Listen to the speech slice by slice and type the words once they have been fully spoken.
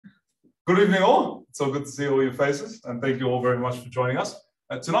Good evening all. It's so good to see all your faces and thank you all very much for joining us.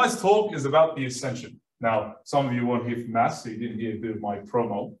 Tonight's talk is about the Ascension. Now, some of you weren't here for Mass, so you didn't hear a bit of my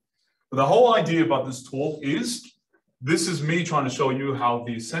promo. But the whole idea about this talk is, this is me trying to show you how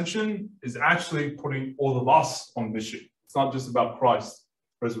the Ascension is actually putting all of us on mission. It's not just about Christ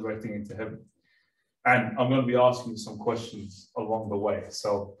resurrecting into heaven. And I'm going to be asking you some questions along the way.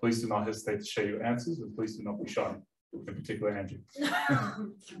 So please do not hesitate to share your answers, and please do not be shy. In particular, Andrew.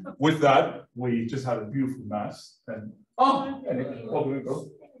 With that, we just had a beautiful Mass. And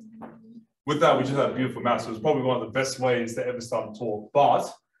with that, we just had a beautiful Mass. It was probably one of the best ways to ever start a talk. But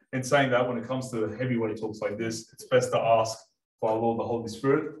in saying that, when it comes to heavyweight talks like this, it's best to ask for our Lord the Holy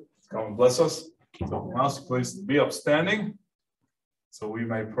Spirit to come and bless us. So I ask you please to be upstanding so we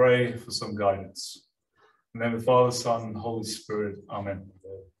may pray for some guidance. In the name of the Father, Son, and Holy Spirit. Amen.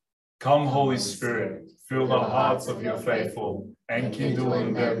 Come, Holy Spirit, fill the hearts of your faithful, and kindle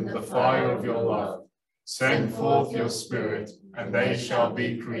in them the fire of your love. Send forth your Spirit, and they shall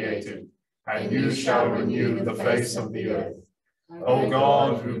be created, and you shall renew the face of the earth. O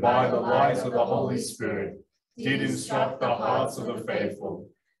God, who by the light of the Holy Spirit did instruct the hearts of the faithful,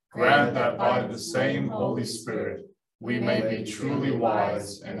 grant that by the same Holy Spirit we may be truly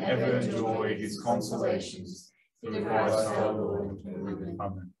wise and ever enjoy his consolations. Through Christ our Lord.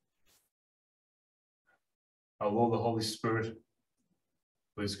 Amen. Our Lord, the Holy Spirit,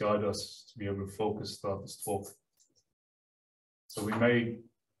 please guide us to be able to focus throughout this talk, so we may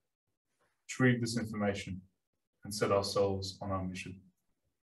treat this information and set ourselves on our mission.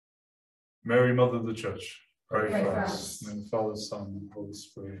 Mary, Mother of the Church, pray for us. In the name of the Father, Son, and Holy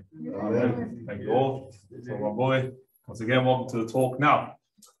Spirit. Amen. Thank you all. So my boy, once again, welcome to the talk. Now,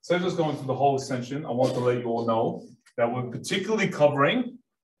 so just going through the whole Ascension, I want to let you all know that we're particularly covering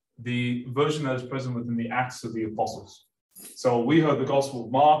the version that is present within the Acts of the Apostles. So we heard the Gospel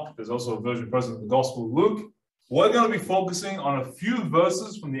of Mark. There's also a version present in the Gospel of Luke. We're going to be focusing on a few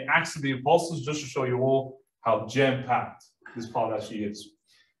verses from the Acts of the Apostles just to show you all how jam-packed this part actually is.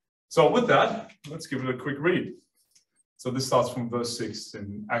 So with that, let's give it a quick read. So this starts from verse 6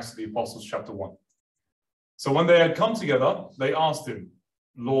 in Acts of the Apostles chapter 1. So when they had come together, they asked him,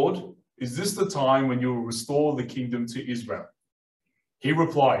 Lord, is this the time when you will restore the kingdom to Israel? He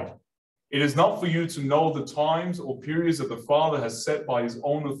replied, it is not for you to know the times or periods that the Father has set by his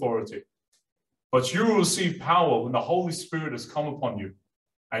own authority. But you will receive power when the Holy Spirit has come upon you,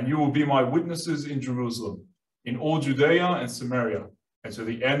 and you will be my witnesses in Jerusalem, in all Judea and Samaria, and to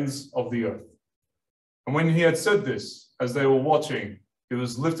the ends of the earth. And when he had said this, as they were watching, he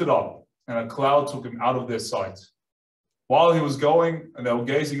was lifted up, and a cloud took him out of their sight. While he was going, and they were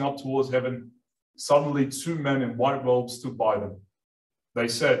gazing up towards heaven, suddenly two men in white robes stood by them. They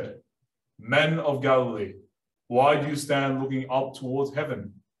said, Men of Galilee, why do you stand looking up towards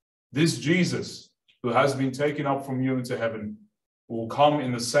heaven? This Jesus, who has been taken up from you into heaven, will come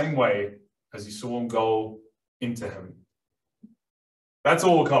in the same way as you saw him go into heaven. That's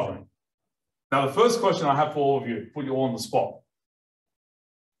all we're covering. Now, the first question I have for all of you, put you all on the spot.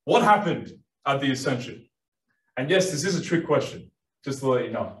 What happened at the Ascension? And yes, this is a trick question, just to let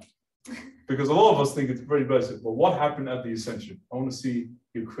you know. Because a lot of us think it's very basic, but what happened at the Ascension? I want to see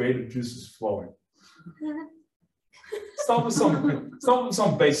your creative juices flowing. Start with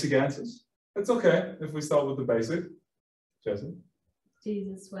some basic answers. It's okay if we start with the basic. Jesse?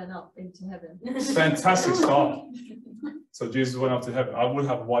 Jesus went up into heaven. Fantastic start. So Jesus went up to heaven. I would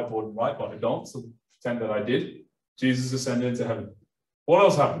have a whiteboard right, but I don't, so pretend that I did. Jesus ascended into heaven. What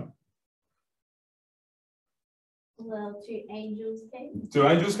else happened? Well, two angels came. Two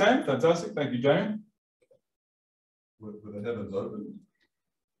angels came. Fantastic. Thank you, Jamie. Were the heavens open?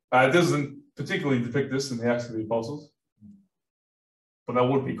 It doesn't particularly depict this in the Acts of the Apostles, but that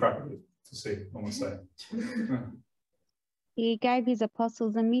would be cracking to see, I must say. He gave his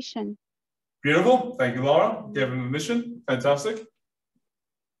apostles a mission. Beautiful. Thank you, Laura. Gave him a mission. Fantastic.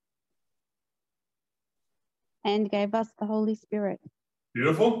 And gave us the Holy Spirit.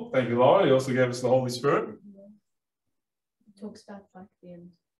 Beautiful. Thank you, Laura. He also gave us the Holy Spirit. Talks about like the end.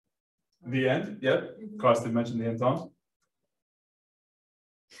 The end, yeah. Christ did mention the end times.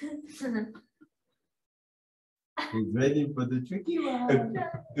 He's ready for the tricky one.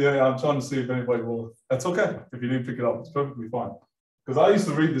 Yeah, I'm trying to see if anybody will. That's okay. If you didn't pick it up, it's perfectly fine. Because I used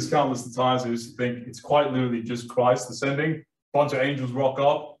to read this countless of times. I used to think it's quite literally just Christ ascending. Bunch of angels rock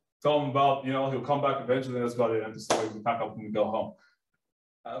up, tell him about, he'll come back eventually. That's about it. And just the way we pack up and we go home.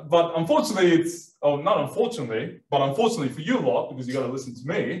 But unfortunately, not unfortunately, but unfortunately for you lot, because you got to listen to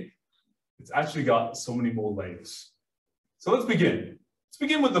me, it's actually got so many more layers. So let's begin. Let's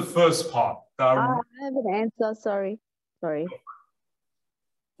begin with the first part. I have an answer. Sorry.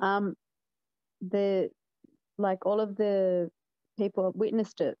 all of the people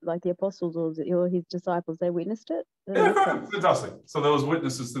witnessed it, like the apostles or his disciples, they witnessed it. Yeah, correct. Fantastic. So there was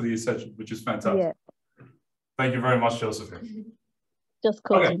witnesses to the ascension, which is fantastic. Yeah. Thank you very much, Josephine. Just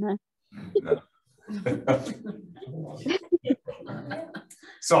cause, Okay. you know.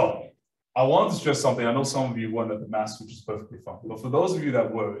 So I want to stress something. I know some of you weren't at the Mass, which is perfectly fine. But for those of you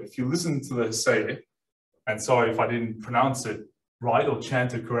that were, if you listen to the say, and sorry if I didn't pronounce it right or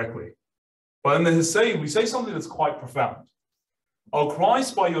chant it correctly, but in the Hesed, we say something that's quite profound. O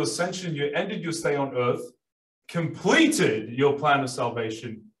Christ, by your ascension, you ended your stay on earth, completed your plan of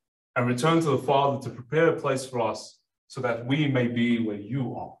salvation, and returned to the Father to prepare a place for us so that we may be where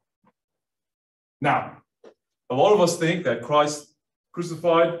you are. Now, a lot of us think that Christ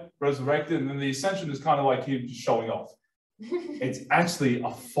crucified, resurrected, and then the ascension is kind of like him just showing off. It's actually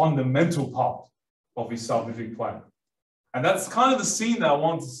a fundamental part of his salvific plan. And that's kind of the scene that I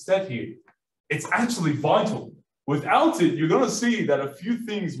want to set here. It's actually vital. Without it, you're going to see that a few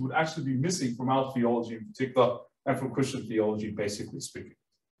things would actually be missing from our theology in particular, and from Christian theology, basically speaking.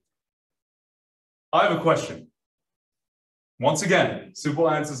 I have a question. Once again, simple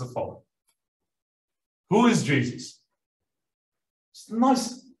answers are followed. Who is Jesus? It's a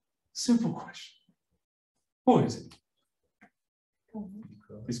nice, simple question. Who is he?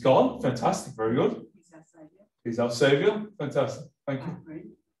 He's God. Fantastic. Very good. He's our Savior. Fantastic. Thank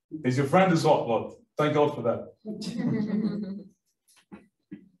you. He's your friend as well, Lord. Thank God for that.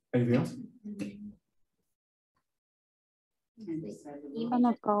 Anything else? Son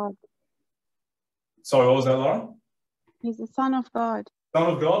of God. Sorry, what was that, Laura? He's the Son of God. Son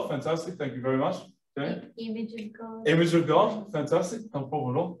of God. Fantastic. Thank you very much. Okay. Image of God. Image of God. Fantastic. No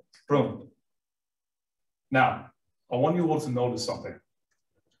problem at all. Brilliant. Now, I want you all to notice something.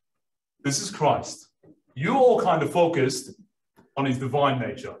 This is Christ. You all kind of focused on his divine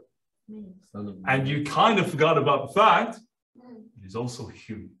nature. And you kind of forgot about the fact that he's also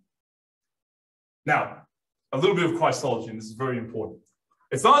human. Now, a little bit of Christology, and this is very important.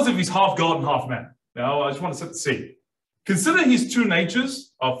 It's not as if he's half God and half man. Now, I just want to set the scene. Consider his two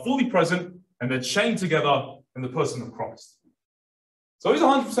natures are fully present and they're chained together in the person of Christ. So he's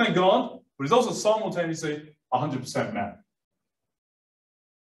 100% God, but he's also simultaneously 100% man.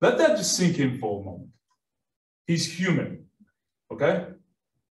 Let that just sink in for a moment. He's human, okay?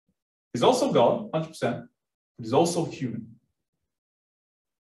 He's also God, 100%, but he's also human.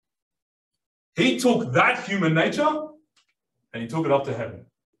 He took that human nature and he took it up to heaven.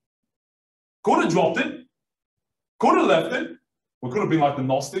 Could have dropped it, could have left it, or could have been like the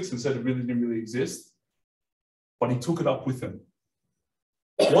Gnostics and said it really didn't really exist, but he took it up with him.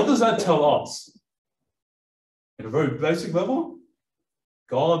 What does that tell us? At a very basic level,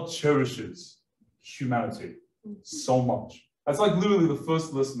 God cherishes humanity so much. That's like literally the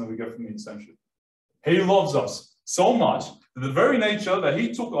first lesson that we get from the Ascension. He loves us so much that the very nature that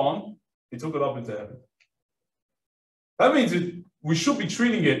he took on, he took it up into heaven. That means we should be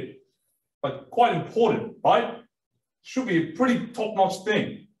treating it like quite important, right? Should be a pretty top-notch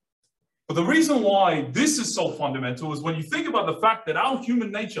thing. But the reason why this is so fundamental is when you think about the fact that our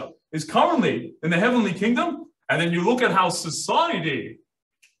human nature is currently in the heavenly kingdom, and then you look at how society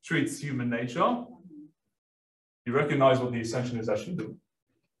treats human nature, you recognize what the Ascension is actually doing.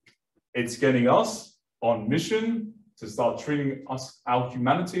 It's getting us on mission to start treating us, our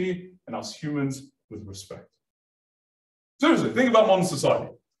humanity and us humans with respect. Seriously, think about modern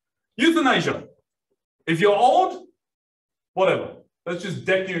society. Euthanasia. If you're old, whatever. Let's just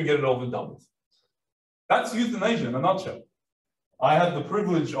deck you and get it over and done with. That's euthanasia in a nutshell. I had the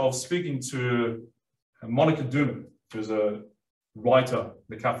privilege of speaking to Monica Doonan, who's a writer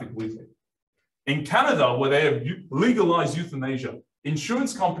in the Catholic Weekly. In Canada, where they have legalized euthanasia,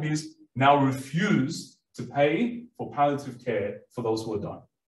 insurance companies now refuse to pay for palliative care for those who are dying.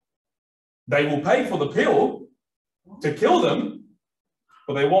 They will pay for the pill to kill them,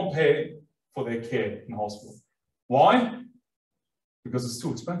 but they won't pay for their care in hospital. Why? Because it's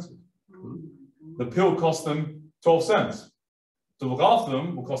too expensive. The pill costs them 12 cents. To look after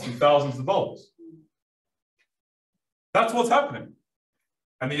them will cost them thousands of dollars. That's what's happening.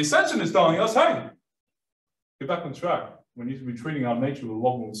 And the Ascension is telling us, hey, get back on track. We need to be treating our nature with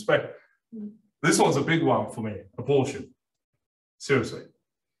love and respect. This one's a big one for me, abortion. Seriously.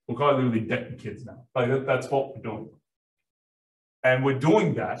 We're quite literally decking kids now. Like that's what we're doing. And we're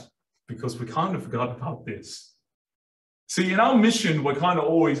doing that because we kind of forgot about this. See, in our mission, we're kind of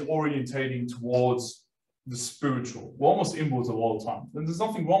always orientating towards the spiritual. We're almost inwards a lot of time. And there's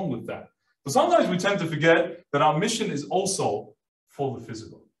nothing wrong with that. But sometimes we tend to forget that our mission is also for the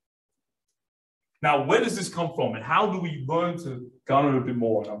physical. Now, where does this come from? And how do we learn to garner a bit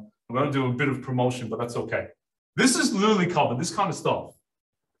more? And I'm I'm going to do a bit of promotion, but that's okay. This is literally covered, this kind of stuff.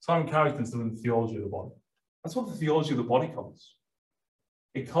 Simon Carrington's doing the theology of the body. That's what the theology of the body covers.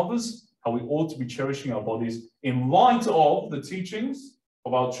 It covers how we ought to be cherishing our bodies in light of the teachings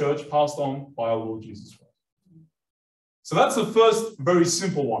of our church passed on by our Lord Jesus Christ. So that's the first very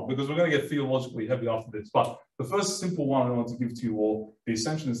simple one, because we're going to get theologically heavy after this. But the first simple one I want to give to you all, the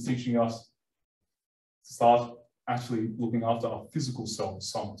Ascension is teaching us to start actually looking after our physical selves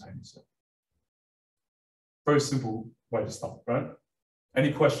simultaneously. Very simple way to start, right?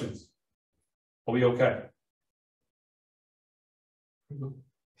 Any questions? Are we okay?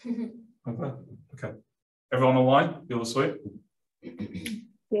 Okay. Everyone online? You all sweet?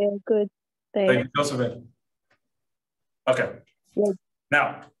 Yeah, good. Thank you, Josephine. Okay. Yeah.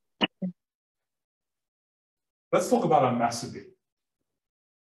 Now, let's talk about our Mass a bit.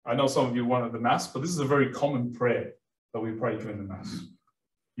 I know some of you wanted the Mass, but this is a very common prayer that we pray during the Mass.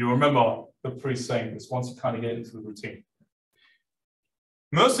 You remember the priest saying this once you kind of get into the routine.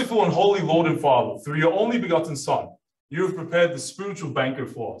 Merciful and holy Lord and Father, through your only begotten Son, you have prepared the spiritual banquet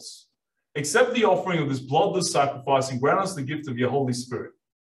for us. Accept the offering of this bloodless sacrifice and grant us the gift of your Holy Spirit.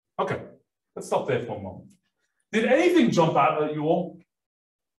 Okay, let's stop there for a moment. Did anything jump out at you all?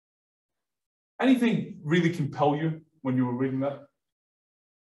 Anything really compel you when you were reading that?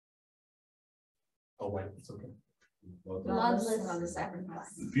 Oh, wait, it's okay. Bloodless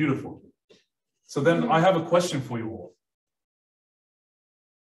sacrifice. Beautiful. So then I have a question for you all.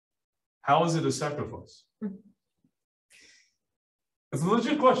 How is it a sacrifice? It's a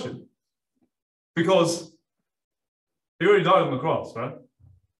legit question. Because he already died on the cross, right?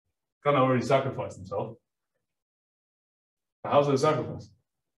 Kind of already sacrificed himself. How's it a sacrifice?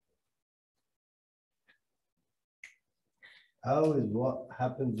 How is what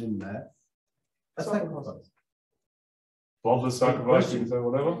happens in Mass a sacrifice? Bloodless sacrifice, you can say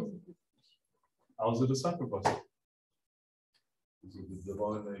whatever. How is it a sacrifice? This is the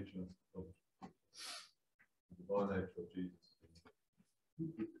divine nature of Jesus.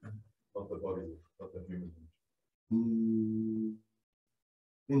 Not the body, not the human nature.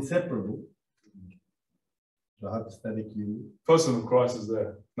 Inseparable. The hypostatic union. Person of Christ is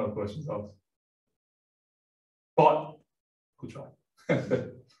there, no questions asked. But, good try.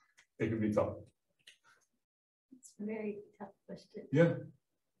 It can be tough. It's a very tough question. Yeah.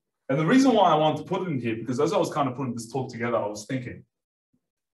 And the reason why I want to put it in here, because as I was kind of putting this talk together, I was thinking,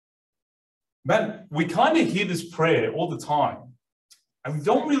 man, we kind of hear this prayer all the time, and we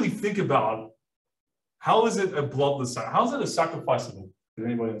don't really think about how is it a bloodless sacrifice? How is it a sacrificeable? Did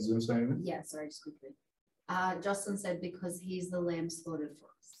anybody on Zoom say anything? Yeah, sorry, just quickly. Jocelyn said because he's the lamb slaughtered for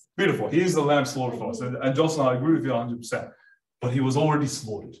us. Beautiful. He is the lamb slaughtered for us. And Jocelyn, I agree with you 100%. But he was already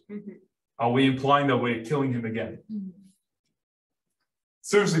slaughtered. Mm-hmm. Are we implying that we're killing him again? Mm-hmm.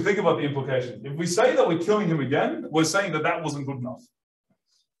 Seriously, think about the implication. If we say that we're killing him again, we're saying that that wasn't good enough.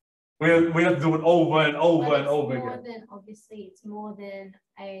 We have to do it over and over and over again. Obviously, it's more than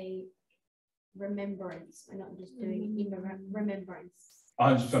a remembrance. We're not just doing it in remembrance.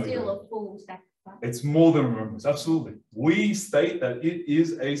 Still a full sacrifice. It's more than remembrance, absolutely. We state that it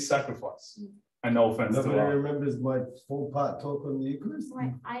is a sacrifice. And no offense Nobody to remembers my 4-part talk on the Eucharist.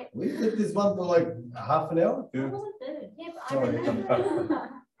 Right, We did this one for like half an hour. Yeah. I wasn't there. Yeah, but I Sorry. remember.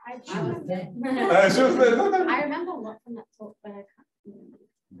 She was there. I remember a lot from that talk, but I can't remember.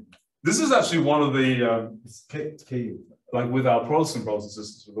 This is actually one of the, It's key. like with our Protestant brothers and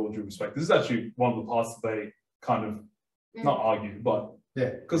sisters, with all due respect, this is actually one of the parts that they kind of, not argue, but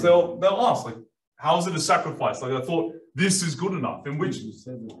Yeah. because they'll ask, like, how is it a sacrifice? Like, I thought this is good enough, in which,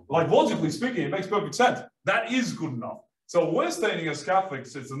 like, logically speaking, it makes perfect sense. That is good enough. So we're stating as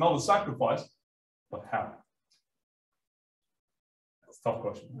Catholics, it's another sacrifice, but how? That's a tough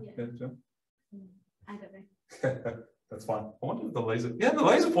question. Yeah. Yeah, Jen? I don't know. That's fine. I wonder if the laser, the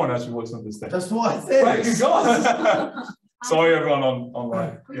laser point actually works on this thing. That's what I said. Thank you, God. Sorry, everyone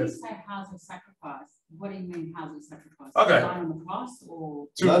online. When you say how's a sacrifice, what do you mean how's a sacrifice? Okay. Die on the cross or?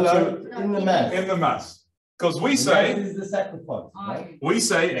 In the Mass. In the Mass. Because we Mass say, is the sacrifice. Right? we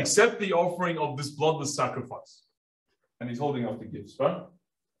say, accept the offering of this bloodless sacrifice. And he's holding up the gifts, right?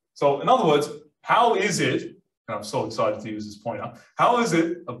 So, in other words, how is it, and I'm so excited to use this pointer, how is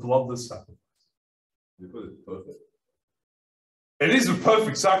it a bloodless sacrifice? Because it's perfect. It is a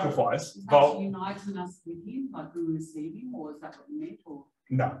perfect sacrifice, Is but that uniting us with him, like we receive him, or is that what you meant? Or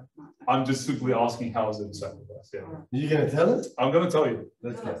no, I'm just simply asking how is it a sacrifice? Yeah, You gonna tell us? I'm going to tell you.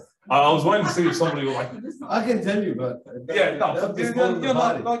 Let's go. I was waiting to see if somebody would like. I can tell you, but Yeah, no, it's more than the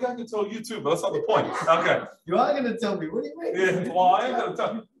party. like I can tell you too, but that's not the point. Okay. You are gonna tell me. What do you mean? Yeah, well, I am going to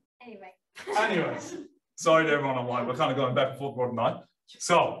tell you. Anyway. Anyways, sorry to everyone online. We're kind of going back and forth for tonight.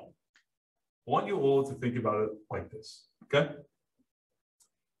 So, I want you all to think about it like this, okay?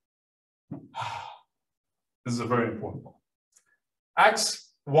 This is a very important one.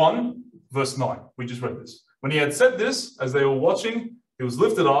 Acts 1, verse 9. We just read this. When he had said this, as they were watching, he was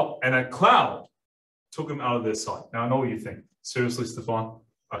lifted up, and a cloud took him out of their sight. Now, I know what you think. Seriously, Stefan?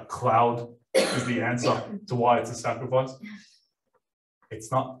 A cloud is the answer to why it's a sacrifice?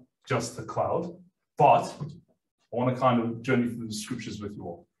 It's not just a cloud, but I want to kind of journey through the scriptures with you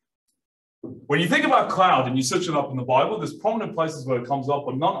all. When you think about cloud and you search it up in the Bible, there's prominent places where it comes up,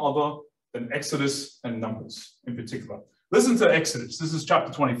 but none other than Exodus and Numbers in particular. Listen to Exodus. This is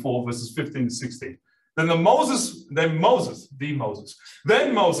chapter 24, verses 15 to 16. Then Moses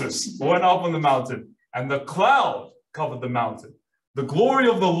went up on the mountain, and the cloud covered the mountain. The glory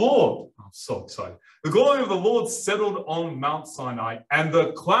of the Lord, I'm so excited. The glory of the Lord settled on Mount Sinai, and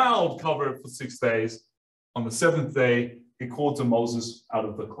the cloud covered it for 6 days. On the seventh day, he called to Moses out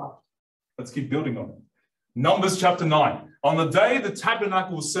of the cloud. Let's keep building on it. Numbers chapter 9. On the day the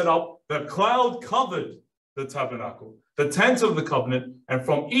tabernacle was set up, the cloud covered the tabernacle, the tent of the covenant, and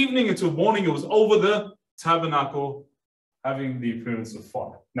from evening until morning, it was over the tabernacle, having the appearance of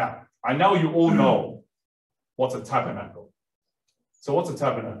fire. Now, I know you all know what's a tabernacle. So what's a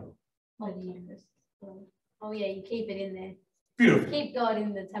tabernacle? Oh, the universe. Oh, yeah, you keep it in there. Beautiful. Keep God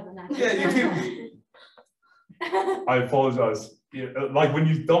in the tabernacle. Yeah, you keep. I apologize. Yeah, like when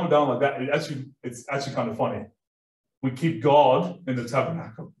you dumb it down like that, it's actually kind of funny. We keep God in the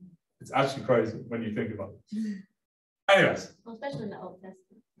tabernacle. It's actually crazy when you think about it. Anyways. Well, especially in the Old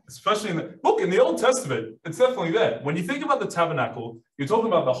Testament. Especially in the Old Testament, it's definitely there. When you think about the tabernacle, you're talking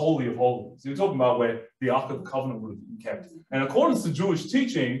about the Holy of Holies. You're talking about where the Ark of the Covenant would have been kept. And according to Jewish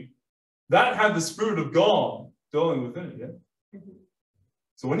teaching, that had the Spirit of God dwelling within it, yeah? Mm-hmm.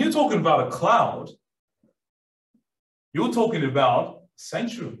 So when you're talking about a cloud, you're talking about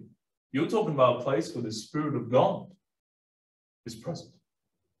sanctuary. You're talking about a place where the Spirit of God is present.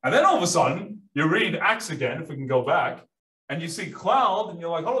 And then all of a sudden, you read Acts again, if we can go back, and you see cloud, and you're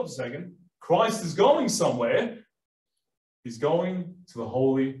like, hold up a second, Christ is going somewhere. He's going to the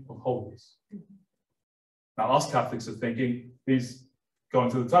Holy of Holies. Now, us Catholics are thinking he's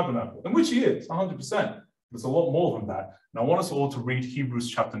going to the tabernacle, in which he is, 100%. There's a lot more than that. And I want us all to read Hebrews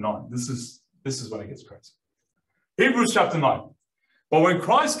chapter 9. This is when it gets crazy. Hebrews chapter 9. But when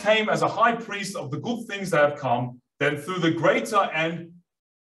Christ came as a high priest of the good things that have come, then through the greater and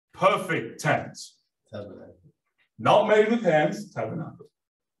perfect tent, tabernacle, not made with hands, tabernacle,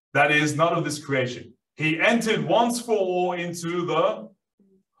 that is not of this creation, he entered once for all into the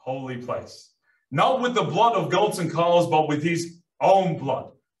holy place, not with the blood of goats and calves, but with his own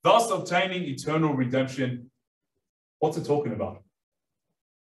blood, thus obtaining eternal redemption. What's it talking about?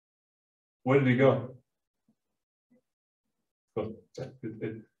 Where did he go?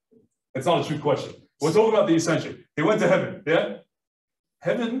 It's not a true question. We're talking about the Ascension. He went to heaven, yeah?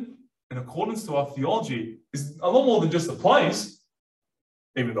 Heaven, in accordance to our theology, is a lot more than just a place,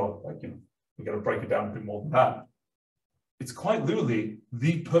 even though, we got to break it down a bit more than that. It's quite literally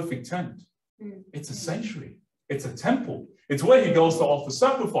the perfect tent. It's a sanctuary. It's a temple. It's where he goes to offer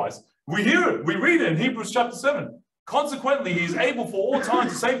sacrifice. We hear it. We read it in Hebrews chapter 7. Consequently, he is able for all time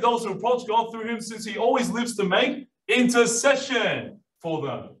to save those who approach God through him, since he always lives to make intercession for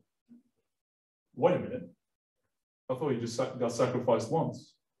them. Wait a minute. I thought he just got sacrificed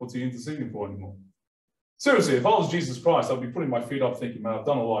once. What's he interceding for anymore? Seriously, if I was Jesus Christ, I'd be putting my feet up thinking, man, I've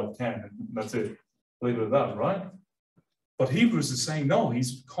done all I can, and that's it. Leave it at that, right? But Hebrews is saying, no,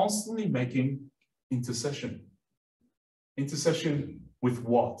 he's constantly making intercession. Intercession with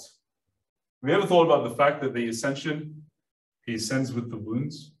what? Have you ever thought about the fact that the Ascension, he ascends with the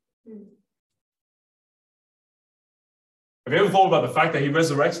wounds? Have you ever thought about the fact that he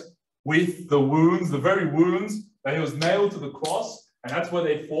resurrects with the wounds, the very wounds that he was nailed to the cross, and that's where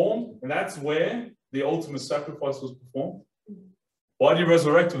they formed, and that's where the ultimate sacrifice was performed? Why did he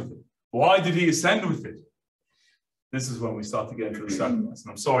resurrect with it? Why did he ascend with it? This is when we start to get into the sacrifice.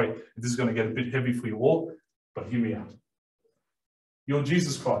 And I'm sorry if this is going to get a bit heavy for you all, but hear me out. You're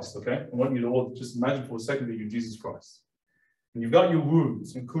Jesus Christ, okay? I want you to all just imagine for a second that you're Jesus Christ. And you've got your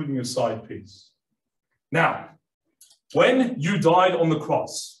wounds, including your side piece. Now, when you died on the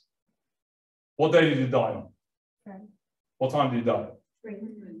cross, what day did you die on? Right. What time did you die? 3.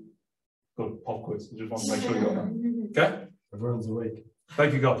 Good, pop quiz. I just want to make sure you got that. Okay? Everyone's awake.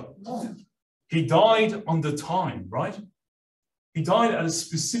 Thank you, God. He died under time, right? He died at a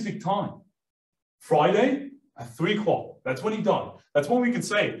specific time. Friday at 3 o'clock. That's when he died. That's when we can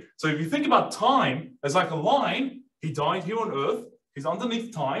say. So if you think about time as like a line, he died here on earth. He's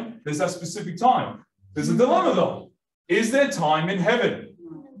underneath time. There's that specific time. There's a dilemma though. Is there time in heaven?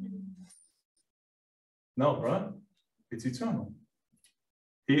 No, right? It's eternal.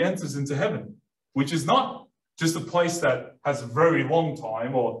 He enters into heaven, which is not just a place that has a very long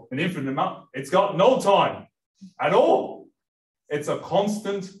time or an infinite amount. It's got no time at all. It's a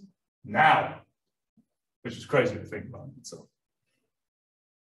constant now, which is crazy to think about itself.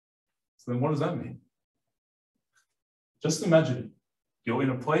 So then what does that mean? Just imagine it. You're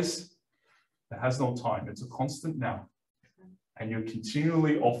in a place that has no time. It's a constant now. And you're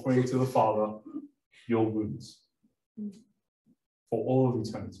continually offering to the Father your wounds for all of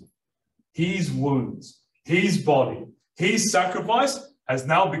eternity. His wounds, his body, his sacrifice has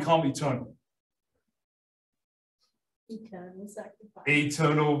now become eternal. Eternal sacrifice.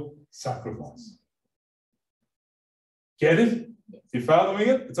 Eternal sacrifice. Get it? Yes. You're following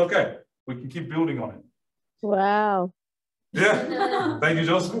it? It's okay. We can keep building on it. Wow. Yeah. Thank you,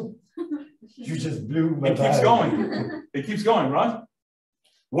 Joseph. You just blew my It keeps mind. going. It keeps going, right?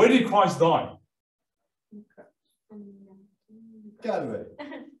 Where did Christ die? Calvary.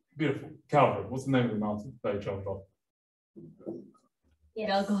 Beautiful. Calvary. What's the name of the mountain that he traveled up?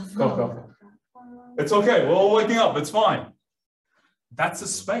 Yes. Golgotha. It's okay. We're all waking up. It's fine. That's a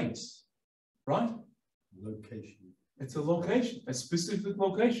space, right? Location. It's a location, a specific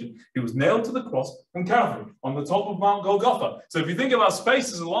location. He was nailed to the cross on Calvary, on the top of Mount Golgotha. So if you think about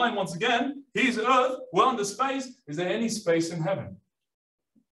space as a line once again, here's earth, we're under space. Is there any space in heaven?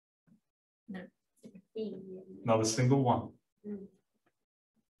 No. Not a single one. And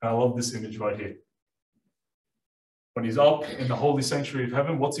I love this image right here. When he's up in the holy sanctuary of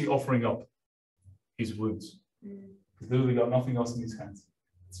heaven, what's he offering up? His wounds. He's literally got nothing else in his hands.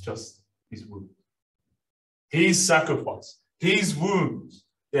 It's just his wounds. His sacrifice, his wounds,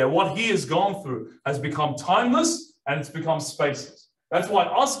 what he has gone through has become timeless and it's become spaceless. That's why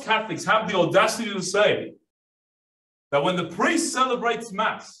us Catholics have the audacity to say that when the priest celebrates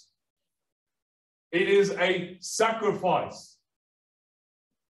Mass, it is a sacrifice,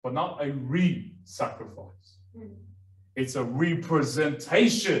 but not a re-sacrifice. It's a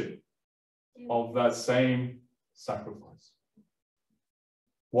representation of that same sacrifice.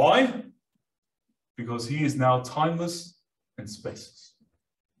 Why? Because he is now timeless and spaceless.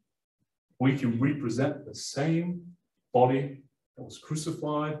 We can represent the same body that was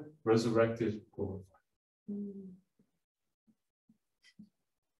crucified, resurrected, glorified.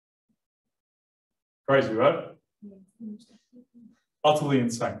 Crazy, right? Utterly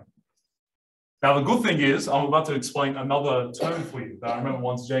insane. Now, the good thing is, I'm about to explain another term for you that I remember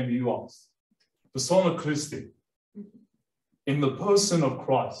once, Jamie, you asked. Persona Christi. In the person of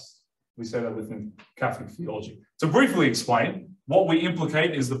Christ. We say that within Catholic theology. To briefly explain, what we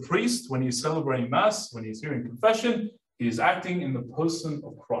implicate is the priest, when he's celebrating Mass, when he's hearing confession, he is acting in the person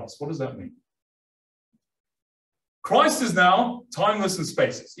of Christ. What does that mean? Christ is now timeless and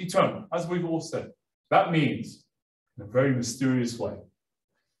spaceless, eternal, as we've all said. That means, in a very mysterious way,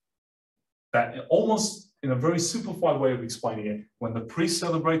 that almost in a very simplified way of explaining it, when the priest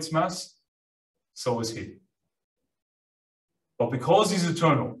celebrates Mass, so is he. But because he's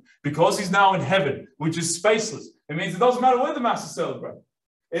eternal, because he's now in heaven, which is spaceless, it means it doesn't matter where the Mass is celebrated.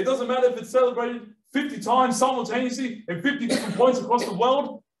 It doesn't matter if it's celebrated 50 times simultaneously in 50 different points across the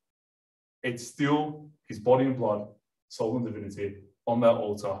world. It's still his body and blood, soul and divinity on that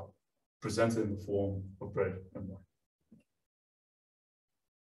altar, presented in the form of bread and wine.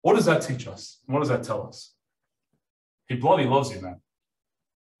 What does that teach us? What does that tell us? He bloody loves you, man.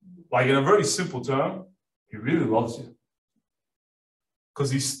 Like in a very simple term, he really loves you. Because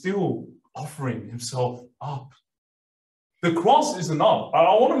he's still offering himself up. The cross is enough. I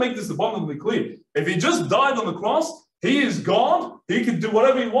want to make this abundantly clear. If he just died on the cross, he is God. He can do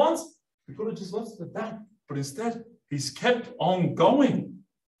whatever he wants. He could have just left it at that. But instead, he's kept on going.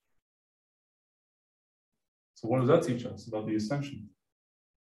 So what does that teach us about the Ascension?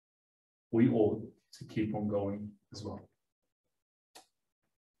 We ought to keep on going as well.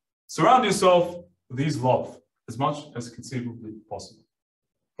 Surround yourself with his love as much as conceivably possible.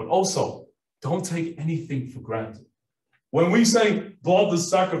 But also, don't take anything for granted. When we say bloodless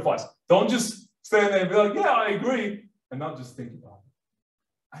sacrifice, don't just stand there and be like, yeah, I agree, and not just think about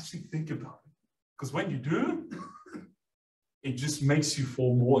it. Actually think about it. Because when you do, it just makes you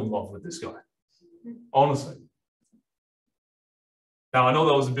fall more in love with this guy. Honestly. Now, I know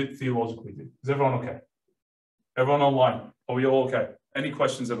that was a bit theologically deep. Is everyone okay? Everyone online? Are we all okay? Any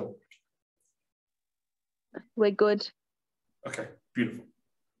questions at all? We're good. Okay, beautiful.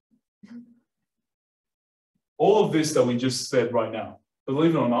 All of this that we just said right now,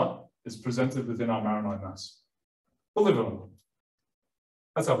 believe it or not, is presented within our Maronite Mass. Believe it or not.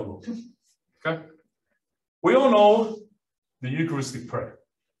 Let's have a look. Okay? We all know the Eucharistic prayer.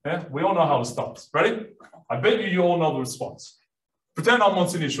 Yeah, we all know how it starts. Ready? I bet you all know the response. Pretend I'm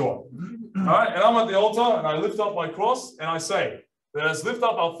Monsignor Shaw. All right, and I'm at the altar and I lift up my cross and I say, let's lift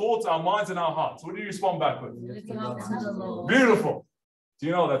up our thoughts, our minds, and our hearts. What do you respond back with? Lifting up to the Lord. Beautiful. Do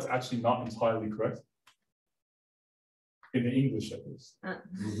you know that's actually not entirely correct? In the English, at least.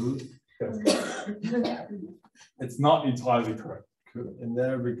 Yes. It's not entirely correct. In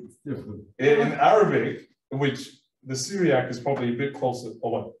Arabic, it's different. In Arabic, which the Syriac is probably a bit closer,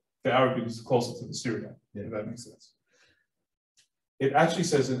 or what? The Arabic is closer to the Syriac, if that makes sense. It actually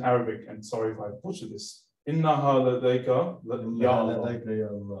says in Arabic, and sorry if I butcher this, Innaha ladayka ya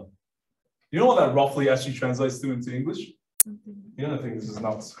Allah. You know what that roughly actually translates to into English? You don't think this is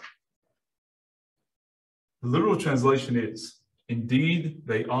nuts. The literal translation is, indeed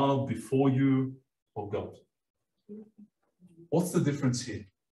they are before you, O God. What's the difference here?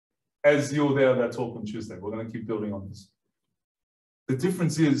 As you're there that talk on Tuesday, we're going to keep building on this. The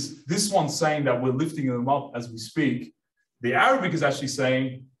difference is, this one's saying that we're lifting them up as we speak. The Arabic is actually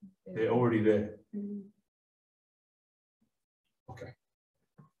saying they're already there. Okay.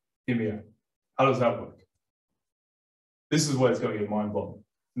 Hear me out. How does that work? This is where it's going to get mind-boggling.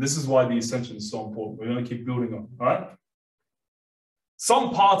 And this is why the Ascension is so important. We're going to keep building on, all right?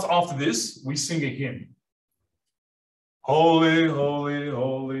 Some parts after this, we sing a hymn. Holy, holy,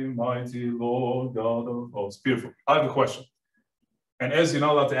 holy, mighty Lord God of hosts. Beautiful. I have a question. And Ez, you're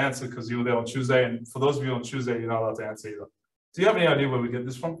not allowed to answer because you were there on Tuesday. And for those of you on Tuesday, you're not allowed to answer either. Do you have any idea where we get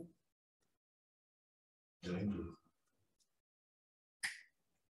this from? The angels.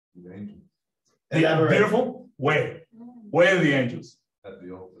 The angels. Beautiful. Where? Where are the angels? At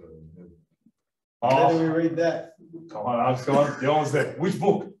the altar. How do we read that? Come on, Alex, come on. You're almost there. Which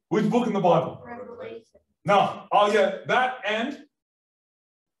book? Which book in the Bible? Revelation. No. Oh, yeah. That and.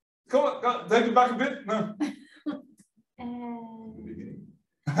 Come on, go, take it back a bit. No. The beginning.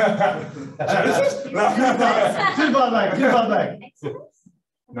 Genesis? Too far back.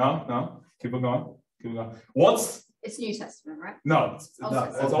 No. Keep on going. Keep on going. What's. It's New Testament, right? No, it's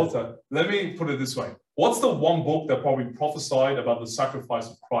altar. Let me put it this way. What's the one book that probably prophesied about the sacrifice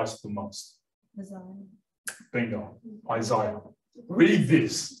of Christ the most? Isaiah. Bingo. Isaiah. Read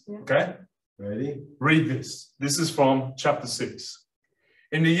this, okay? Ready? Read this. This is from chapter 6.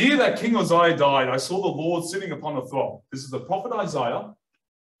 In the year that King Uzziah died, I saw the Lord sitting upon a throne. This is the prophet Isaiah,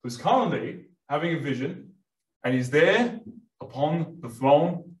 who's currently having a vision, and he's there upon the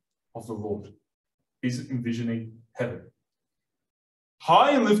throne of the Lord. He's envisioning heaven.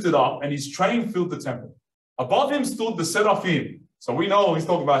 High and lifted up, and his train filled the temple. Above him stood the seraphim. So we know he's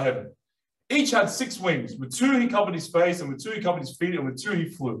talking about heaven. Each had 6 wings. With 2 he covered his face, and with 2 he covered his feet, and with 2 he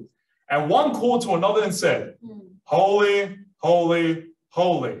flew. And one called to another and said, Holy, holy,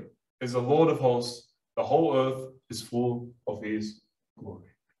 holy is the Lord of hosts. The whole earth is full of his glory.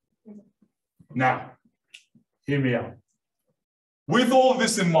 Now, hear me out. With all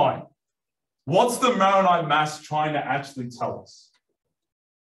this in mind, what's the Maronite Mass trying to actually tell us?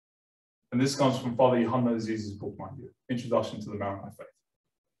 And this comes from Father Yohanna Aziz's book, mind you, Introduction to the Maronite Faith.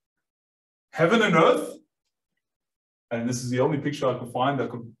 Heaven and earth, and this is the only picture I could find that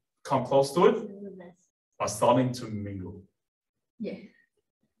could come close to it, are starting to mingle. Yeah.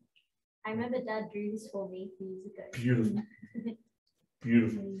 I remember Dad drew this for me years ago. Beautiful.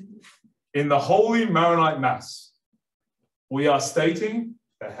 Beautiful. In the Holy Maronite Mass, we are stating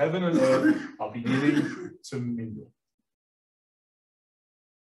that heaven and earth are beginning to mingle.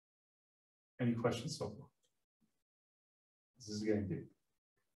 Any questions so far? This is getting deep.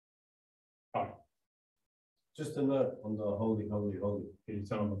 All right. Just a note on the holy, holy, holy. Can you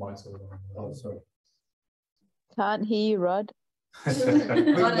turn on the mic? Oh, sorry. Can't hear you, Rod. Quick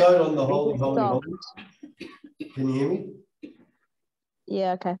note on the holy, holy, Stop. holy. Can you hear me?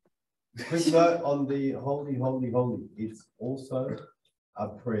 Yeah, okay. Quick note on the holy, holy, holy. It's also a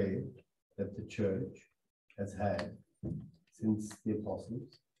prayer that the church has had since the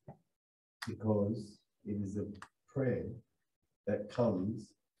apostles, because it is a prayer that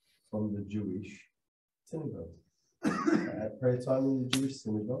comes from the Jewish synagogue. At prayer time in the Jewish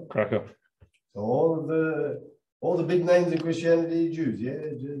synagogue. Crack up. So all the big names in Christianity, Jews, yeah,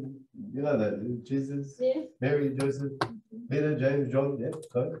 you know that, Jesus, Yeah. Mary, Joseph, Peter, James, John, yeah,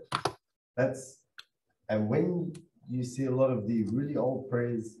 so and when you see a lot of the really old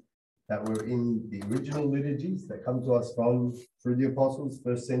prayers that were in the original liturgies that come to us through the apostles,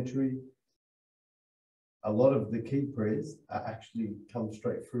 1st century, a lot of the key prayers are actually come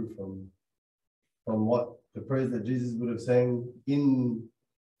straight through from what the prayers that Jesus would have sang in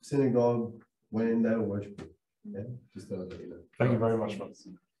synagogue when they were worshiping. Yeah, just to let you know. Thank you very much, Max.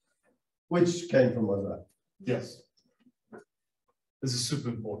 Which came from Isaiah. Yes. This is super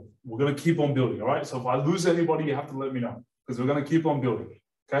important. We're going to keep on building, all right? So if I lose anybody, you have to let me know, because we're going to keep on building,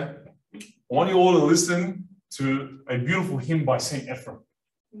 okay? I want you all to listen to a beautiful hymn by St. Ephraim.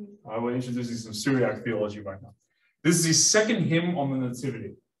 All right, we're introducing some Syriac theology right now. This is his second hymn on the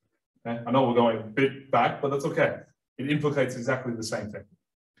Nativity. Okay? I know we're going a bit back, but that's okay. It implicates exactly the same thing.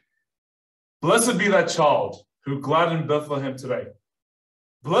 Blessed be that child who gladdened Bethlehem today.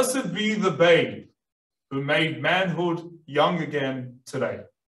 Blessed be the babe who made manhood young again today.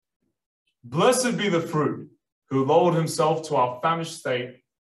 Blessed be the fruit who lowered himself to our famished state.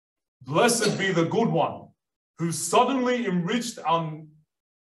 Blessed be the good one who suddenly enriched our,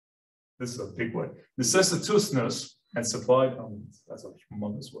 this is a big word, necessitousness and supplied, that's a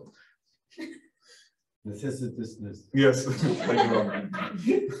humongous word. Necessitousness. Yes, thank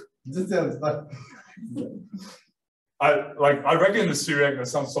you. This sounds like. I reckon the Syriac that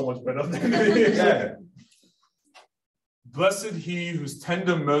sounds so much better than Yeah. Blessed he whose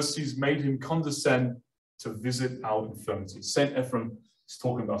tender mercies made him condescend to visit our infirmities. St. Ephraim is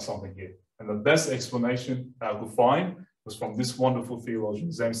talking about something here. And the best explanation that I could find was from this wonderful theologian,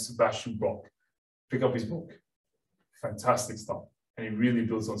 his name is Sebastian Brock. Pick up his book. Fantastic stuff. And he really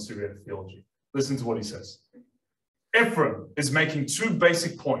builds on Syriac theology. Listen to what he says. Ephraim is making two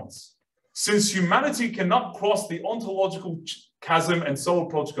basic points. Since humanity cannot cross the ontological chasm and so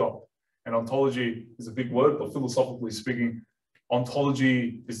approach God, and ontology is a big word, but philosophically speaking,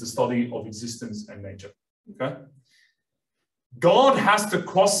 ontology is the study of existence and nature. Okay? God has to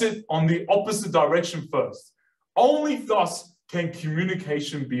cross it on the opposite direction first. Only thus can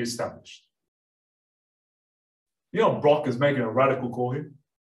communication be established. You know, Brock is making a radical call here.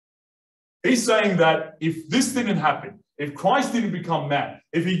 He's saying that if this didn't happen, if Christ didn't become man,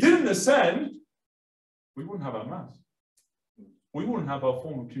 if he didn't ascend, we wouldn't have our mass. We wouldn't have our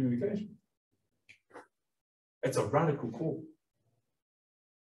form of communication. It's a radical call.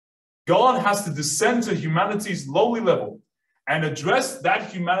 God has to descend to humanity's lowly level and address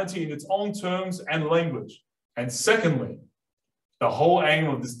that humanity in its own terms and language. And secondly, the whole aim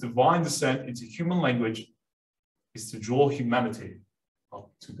of this divine descent into human language is to draw humanity up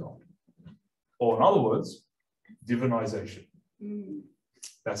to God. Or in other words, divinization.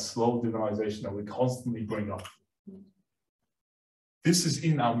 That slow divinization that we constantly bring up. This is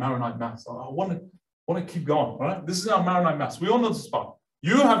in our Maronite Mass. I want to keep going, all right? This is our Maronite Mass. We all know this part.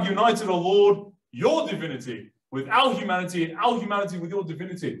 You have united, O Lord, your divinity with our humanity and our humanity with your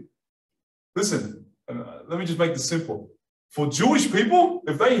divinity. Listen, let me just make this simple. For Jewish people,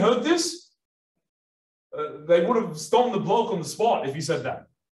 if they heard this, they would have stoned the bloke on the spot if he said that.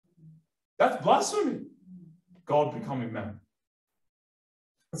 That's blasphemy. God becoming man.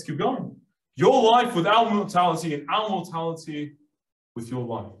 Let's keep going. Your life with our mortality and our mortality with your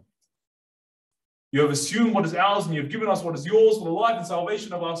life. You have assumed what is ours and you have given us what is yours for the life and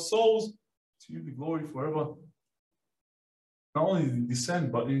salvation of our souls. To you be glory forever. Not only did he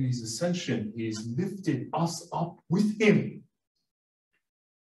descend, but in his ascension, he has lifted us up with him.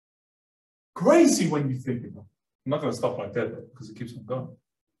 Crazy when you think about it. I'm not going to stop right there because it keeps on going.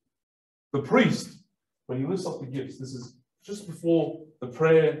 The priest, when he lifts up the gifts, this is just before the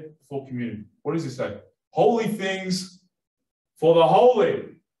prayer, before communion. What does he say? Holy things for the holy.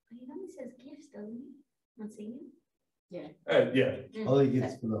 He only says gifts, doesn't he? Not singing? Yeah. Yeah. Holy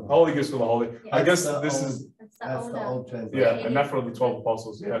gifts for the holy. Holy gifts for the holy. Yeah. I guess That's this the is, That's the old translation. yeah, and that's from the 12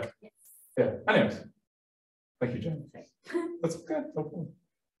 apostles. Yeah. Yeah. Anyways. Thank you, James. That's okay. No problem.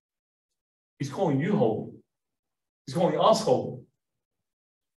 He's calling you holy. He's calling us holy.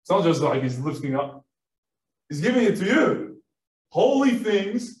 It's not just like he's lifting up. He's giving it to you. Holy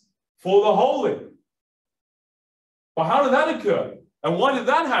things for the holy. But how did that occur? And why did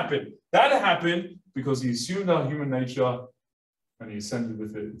that happen? That happened because he assumed our human nature and he ascended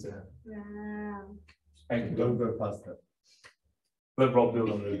with it into heaven. Wow. Thank you. Don't go past that. Let Rob build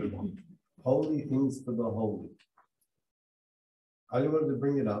on the good one. Holy things for the holy. I only wanted to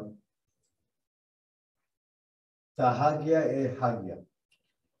bring it up. Tahagia e hagia,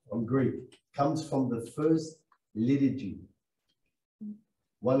 from Greek, comes from the first liturgy.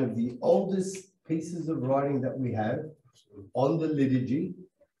 One of the oldest pieces of writing that we have on the liturgy,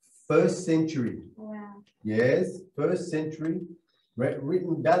 first century. Wow. Yes, first century,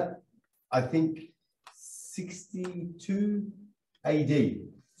 written that, I think, 62 AD.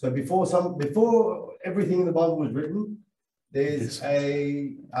 So before everything in the Bible was written, there's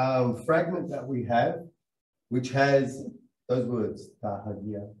a fragment that we have which has those words,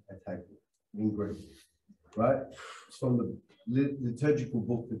 tahagia atagia, in Greek, right? It's from the liturgical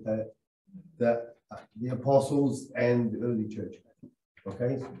book that the apostles and the early church had,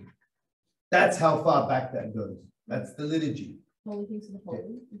 okay? That's how far back that goes. That's the liturgy. Holy things for the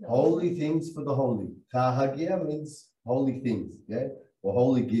holy. Holy things for the holy. Kahagia means holy things, yeah, or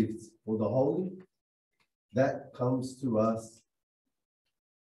holy gifts. For the holy, that comes to us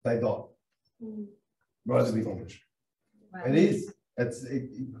by God. Right at the beginning. Wow. It is.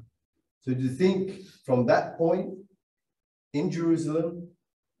 So to think from that point in Jerusalem,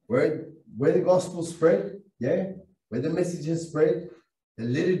 where the gospel spread, yeah, where the message has spread, the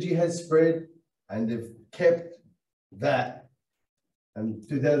liturgy has spread, and they've kept that. And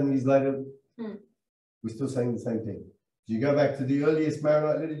 2,000 years later, we're still saying the same thing. Do you go back to the earliest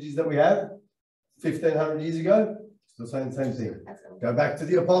Maronite liturgies that we have, 1,500 years ago, still saying the same thing. Go back to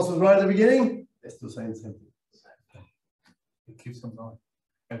the apostles right at the beginning, they're still saying the same thing. It keeps on going.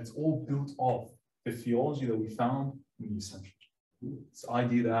 And it's all built off the theology that we found in the Ascension. This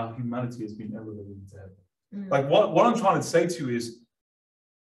idea that our humanity has been elevated into heaven. Like what I'm trying to say to you is,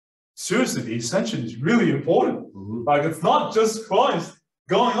 seriously, the Ascension is really important. Like it's not just Christ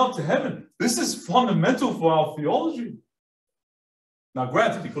going up to heaven. This is fundamental for our theology. Now,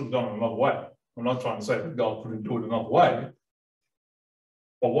 granted, he could have done it another way. I'm not trying to say that God couldn't do it another way.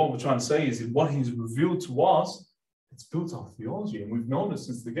 But what we're trying to say is that what he's revealed to us, it's built our theology, and we've known it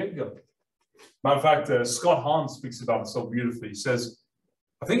since the get-go. Matter of fact, Scott Hahn speaks about it so beautifully. He says,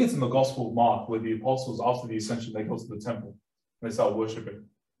 I think it's in the Gospel of Mark, where the apostles, after the Ascension, they go to the temple and they start worshiping.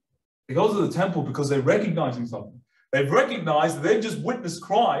 They go to the temple because they're recognizing something. They've recognized that they've just witnessed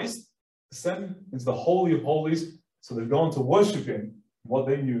Christ ascend into the Holy of Holies, so they've gone to worship him. What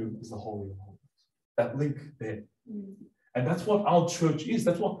they knew is the Holy of Holies. That link there. And that's what our church is.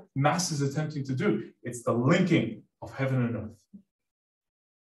 That's what Mass is attempting to do. It's the linking of heaven and earth.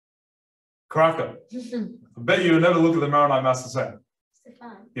 Cracker. I bet you'll never look at the Maronite Mass the same.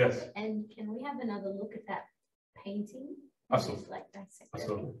 Stefan. Yes. And can we have another look at that painting? Absolutely. Like dissect it?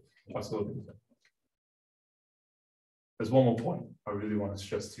 Absolutely. Absolutely. There's one more point I really want to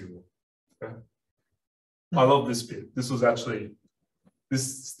stress to you. Okay? I love this bit.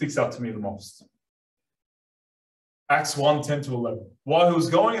 This sticks out to me the most. Acts 1, 10 to 11. While he was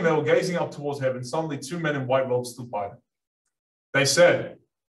going and they were gazing up towards heaven, suddenly two men in white robes stood by them. They said,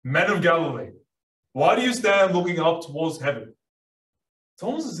 Men of Galilee, why do you stand looking up towards heaven? It's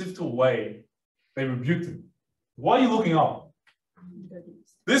almost as if to a way they rebuked him. Why are you looking up?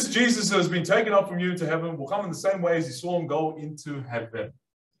 This Jesus who has been taken up from you into heaven will come in the same way as you saw him go into heaven.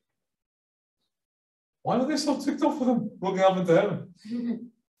 Why were they so ticked off with him looking up into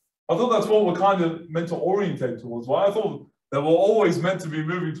heaven? I thought that's what we're kind of meant to orientate towards. Why I thought that we're always meant to be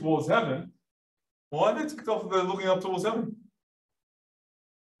moving towards heaven. Why are they ticked off if they're looking up towards heaven?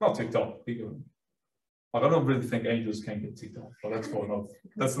 Not ticked off. I don't really think angels can get ticked off, but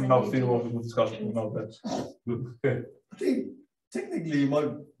that's another theological discussion. I think technically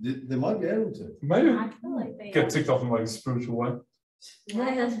they might be able to. Maybe I feel like they get ticked off in like a spiritual way.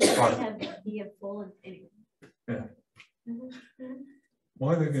 Why else do they have the fallen anyway? Yeah.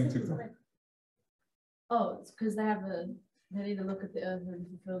 Why are they getting ticked off? Oh, it's because they need to look at the earth and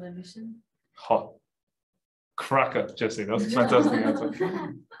fulfill their mission. Hot. Cracker, Jesse. That's a fantastic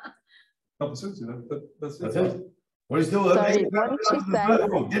answer. No, seriously, that's it. What is still Sorry, what did she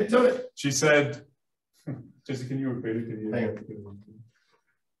say? Get to it. She said, Jesse, can you repeat it? Can you?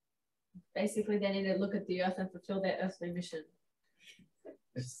 Basically, they need to look at the earth and fulfill their earthly mission.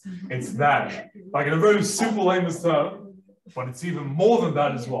 It's that. Like in a very simple layman's term, but it's even more than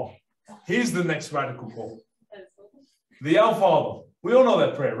that as well. Here's the next radical call. The Our Father. We all know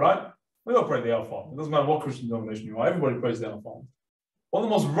that prayer, right? We all pray the Our Father. It doesn't matter what Christian denomination you are. Everybody prays the Our Father. One of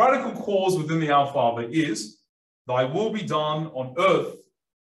the most radical calls within the Our Father is, Thy will be done on earth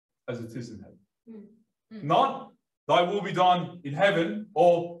as it is in heaven. Not, Thy will be done in heaven,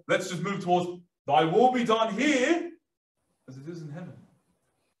 or let's just move towards, Thy will be done here as it is in heaven.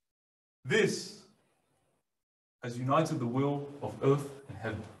 This has united the will of earth and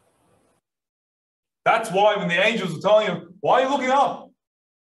heaven. That's why when the angels are telling him, why are you looking up?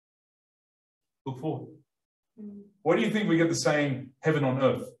 Look forward. Where do you think we get the saying, heaven on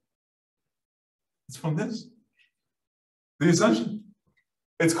earth? It's from this. The Ascension.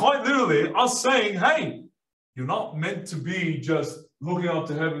 It's quite literally us saying, hey, you're not meant to be just looking up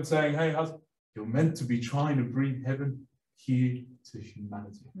to heaven saying, hey, you're meant to be trying to bring heaven here to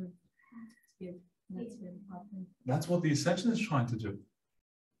humanity. That's what the Ascension is trying to do.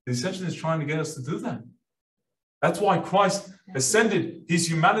 The Ascension is trying to get us to do that. That's why Christ ascended his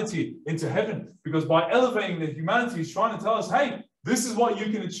humanity into heaven, because by elevating the humanity, he's trying to tell us, hey, this is what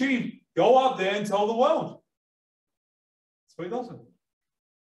you can achieve. Go out there and tell the world. That's what he does.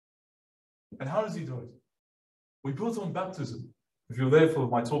 And how does he do it? We built on baptism. If you're there for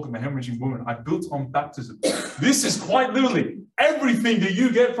my talk on the hemorrhaging woman, I built on baptism. This is quite literally everything that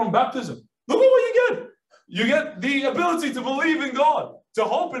you get from baptism. Look at what you get. You get the ability to believe in God, to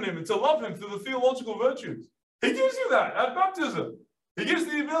hope in Him, and to love Him through the theological virtues. He gives you that at baptism. He gives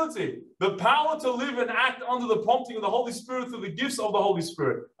the ability, the power to live and act under the prompting of the Holy Spirit through the gifts of the Holy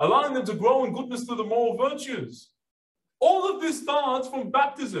Spirit, allowing them to grow in goodness through the moral virtues. All of this starts from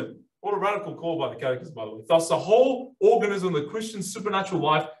baptism. What a radical call by the Catechism, by the way. Thus, the whole organism of the Christian supernatural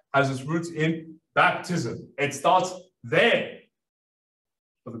life has its roots in baptism. It starts there.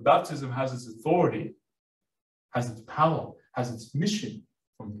 But the baptism has its authority, has its power, has its mission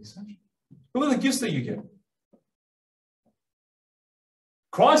from the Ascension. Look at the gifts that you get.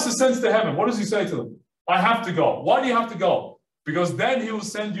 Christ ascends to heaven. What does He say to them? I have to go. Why do you have to go? Because then He will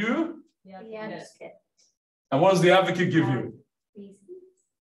send you. And what does the advocate give you?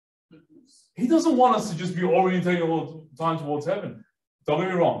 He doesn't want us to just be orientating all the time towards heaven. Don't get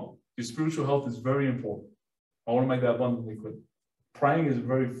me wrong. Your spiritual health is very important. I want to make that abundantly clear. Praying is a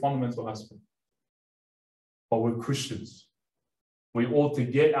very fundamental aspect. But we're Christians. We ought to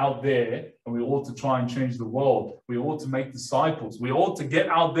get out there and we ought to try and change the world. We ought to make disciples. We ought to get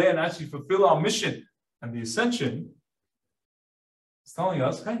out there and actually fulfill our mission. And the Ascension is telling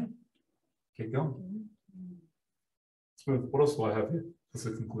us, hey, keep going. What else do I have here? That's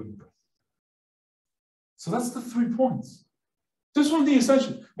the concluding prayer. So that's the 3 points. Just from the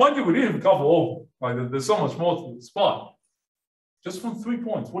Ascension. Mind you, we didn't even cover all. Like, there's so much more to the spot. Just from 3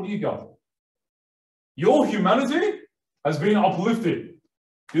 points, what do you got? Your humanity has been uplifted.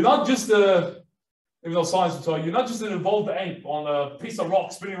 You're not just even though science will tell you, you're not just an evolved ape on a piece of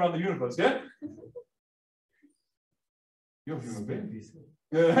rock spinning around the universe, yeah? You're a human being.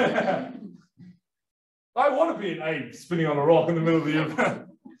 Yeah. I want to be an ape spinning on a rock in the middle of the universe.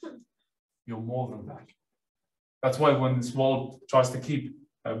 You're more than that. That's why when this world tries to keep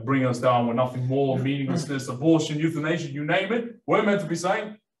bringing us down with nothing more, meaninglessness, abortion, euthanasia, you name it, we're meant to be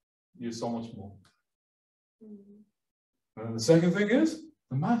saying, you're so much more. And the second thing is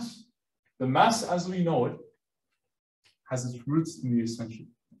the Mass. The Mass, as we know it, has its roots in the Ascension.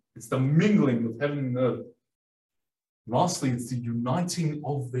 It's the mingling of heaven and earth. Lastly, it's the uniting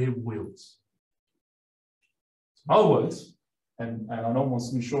of their wills. In other words, and I know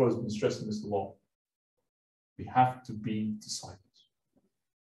Monsignor Shaw has been stressing this a lot, we have to be disciples.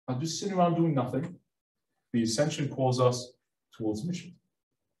 Not just sitting around doing nothing. The Ascension calls us towards mission.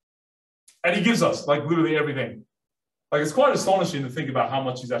 And He gives us, like, literally everything. Like, it's quite astonishing to think about how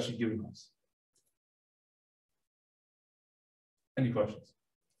much He's actually giving us. Any questions?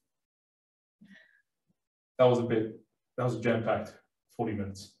 That was a jam-packed 40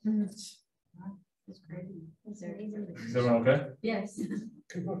 minutes. That's great. Is everyone okay? Yes.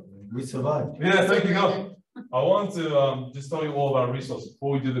 We survived. Yeah, thank you, God. I want to just tell you all about resources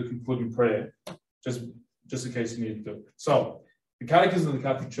before we do the concluding prayer, just in case you need to do it. So, the Catechism of the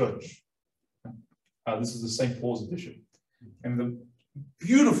Catholic Church. This is the St. Paul's edition. And the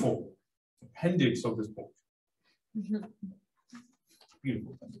beautiful appendix of this book.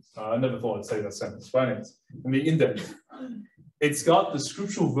 Beautiful appendix. I never thought I'd say that sentence. But anyways, in the index, it's got the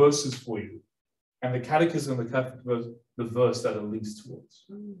scriptural verses for you. And the Catechism of the Catholic verse, the verse that it leads towards.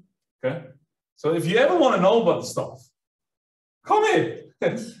 Okay? So if you ever want to know about the stuff, come here.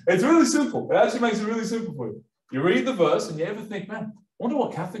 It's really simple. It actually makes it really simple for you. You read the verse and you ever think, man, I wonder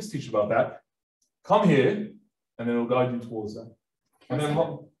what Catholics teach about that. Come here, and then it'll guide you towards that. And then,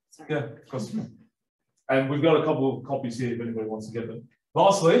 yeah, of course. And we've got a couple of copies here if anybody wants to get them.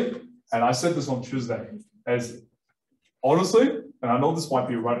 Lastly, and I said this on Tuesday, as honestly, and I know this might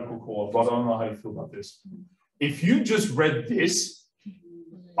be a radical call, but I don't know how you feel about this. If you just read this,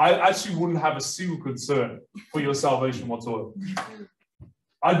 I actually wouldn't have a single concern for your salvation whatsoever.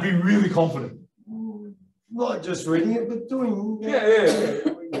 I'd be really confident. Not just reading it, but doing it.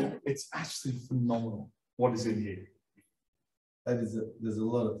 Yeah. It's actually phenomenal what is in here. There's a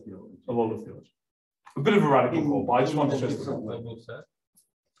lot of theology. A lot of theology. A bit of a radical call, but I just want to stress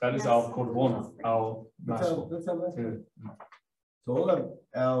that is our code of honor, our national. That's our national. Yeah. So all of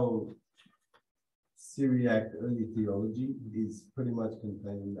our Syriac early theology is pretty much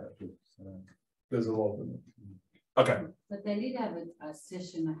contained in that book. So there's a lot of them. Okay. But they did have a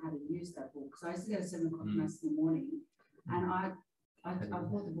session on how to use that book. So I used to go to 7 o'clock mass in the morning, and I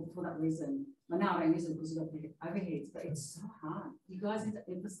bought the book for that reason. But now I don't use it because you've got the overheads, but it's so hard. You guys need to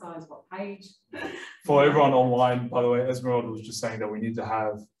emphasize what page. For everyone online, by the way, Esmeralda was just saying that we need to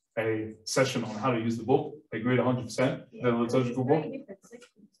have a session on how to use the book. I agreed 100%, the liturgical book.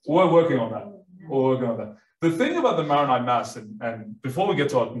 We're working on that. We're working on that. The thing about the Maronite Mass, and before we get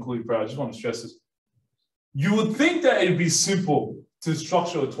to our concluding prayer, I just want to stress this. You would think that it'd be simple to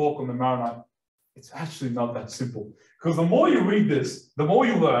structure a talk on the Maronite It's actually not that simple. Because the more you read this, the more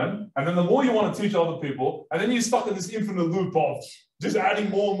you learn, and then the more you want to teach other people, and then you're stuck in this infinite loop of just adding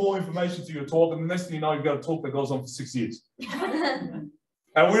more and more information to your talk, and the next thing you know, you've got a talk that goes on for 6 years.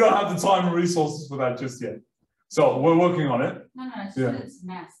 And we don't have the time and resources for that just yet. So we're working on it. No, it's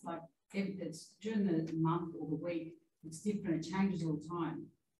maths, like if it's during the month or the week, it's different, it changes all the time.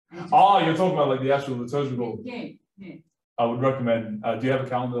 Oh, you're talking about like the actual liturgical. Yeah. I would recommend, do you have a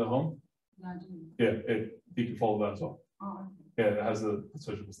calendar at home? No, I don't. Yeah, you can follow that as well. Oh, Yeah, it has the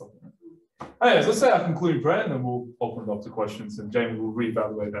liturgical stuff in it. Anyways, let's say I conclude in prayer and then we'll open it up to questions and Jamie will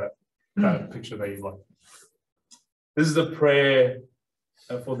reevaluate that picture that you like. This is a prayer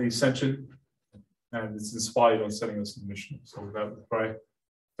for the Ascension, and it's inspired on setting us in mission. So with that, we pray.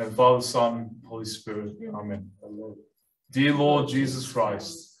 And Father, Son, Holy Spirit, Amen. Dear Lord Jesus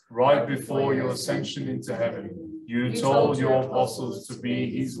Christ, right before your ascension into heaven, you told your apostles to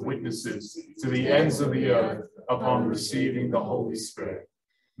be his witnesses to the ends of the earth upon receiving the Holy Spirit.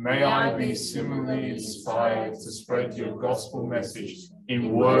 May I be similarly inspired to spread your gospel message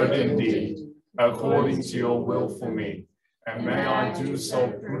in word and deed, according to your will for me. And may I do so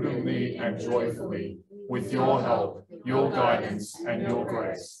prudently and joyfully, with your help, your guidance, and your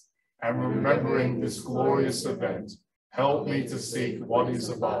grace. And remembering this glorious event, help me to seek what is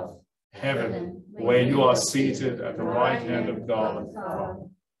above, heaven, where you are seated at the right hand of God.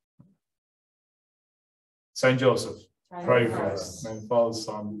 Saint Joseph, pray for us. May the Father,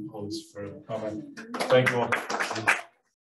 Son, and Holy Spirit. Amen. Thank you all.